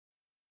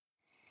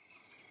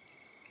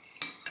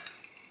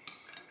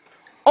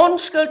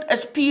Onskuld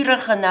is pure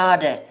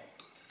genade.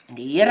 En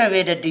die Here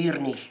weet dit duur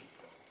nie.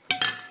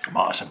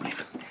 Maar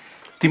asseblief.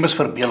 Timus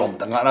verbeel hom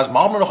dinge en as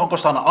ma hom nog gaan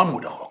staan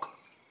aanmoedig ook.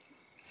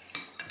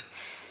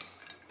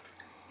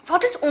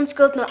 Wat is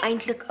onskuld nou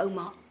eintlik,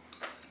 ouma?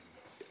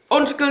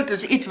 Onskuld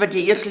is iets wat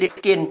jy eers leer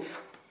ken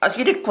as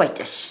jy dit kwyt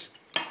is.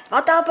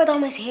 Wat help dit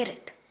om as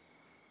Herit?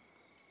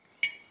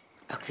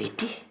 Ek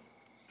weet nie.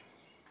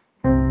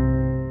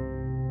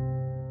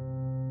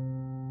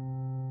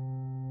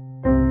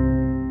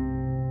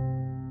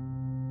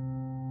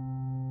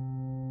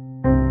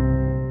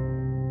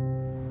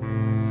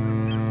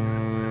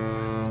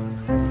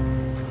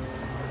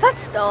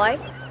 Wat's daai?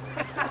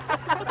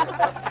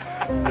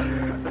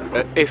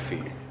 'n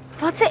Effie.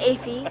 Wat's 'n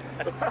effie?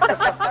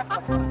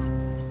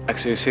 Ek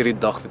sê jy die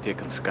dag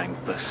beteken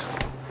skynkpis.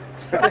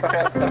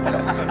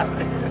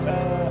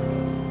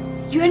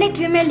 Joon het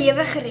weer my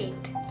lewe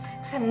gered.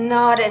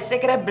 Genade,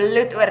 seker 'n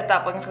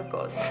bloedoortapping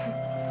gekos.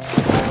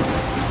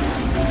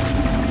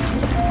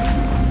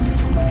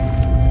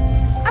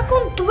 Ek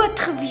kon dood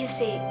gewees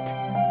het.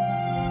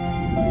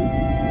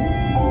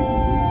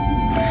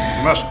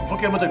 Timus, hoeveel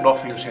keer moet ek nog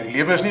vir jou sê, die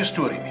lewe is nie 'n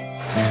storie nie.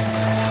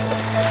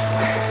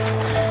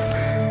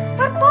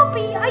 Maar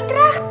papi, hy het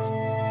reg.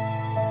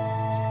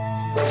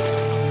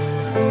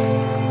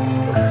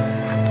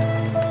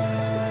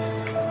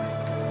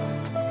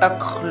 Ek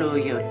glo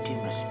jou,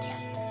 Timus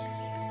kind.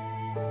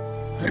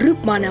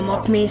 Roepmanne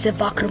maak mense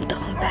wakker om te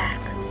gaan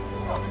werk.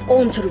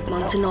 Ons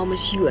roepman se naam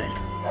is Joon.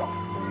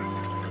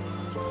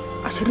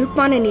 As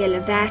roepmanne nie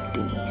hulle werk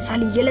doen nie, sal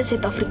die hele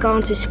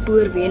Suid-Afrikaanse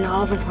spoorweë en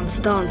hawens gaan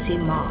staan, sê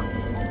ma.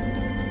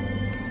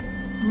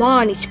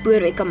 Ma en die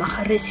spoorweë kan maar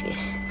gerus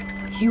wees.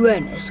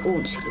 Joon is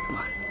ons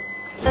roepman.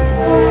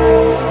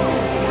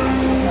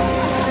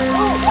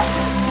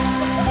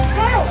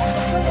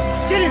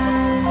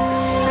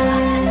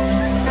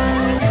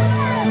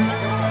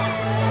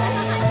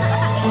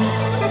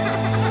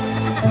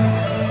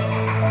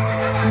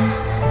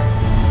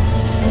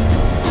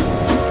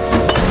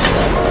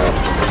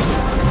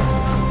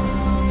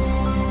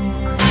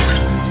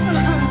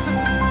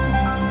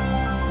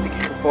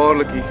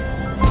 Gevaarlik hier.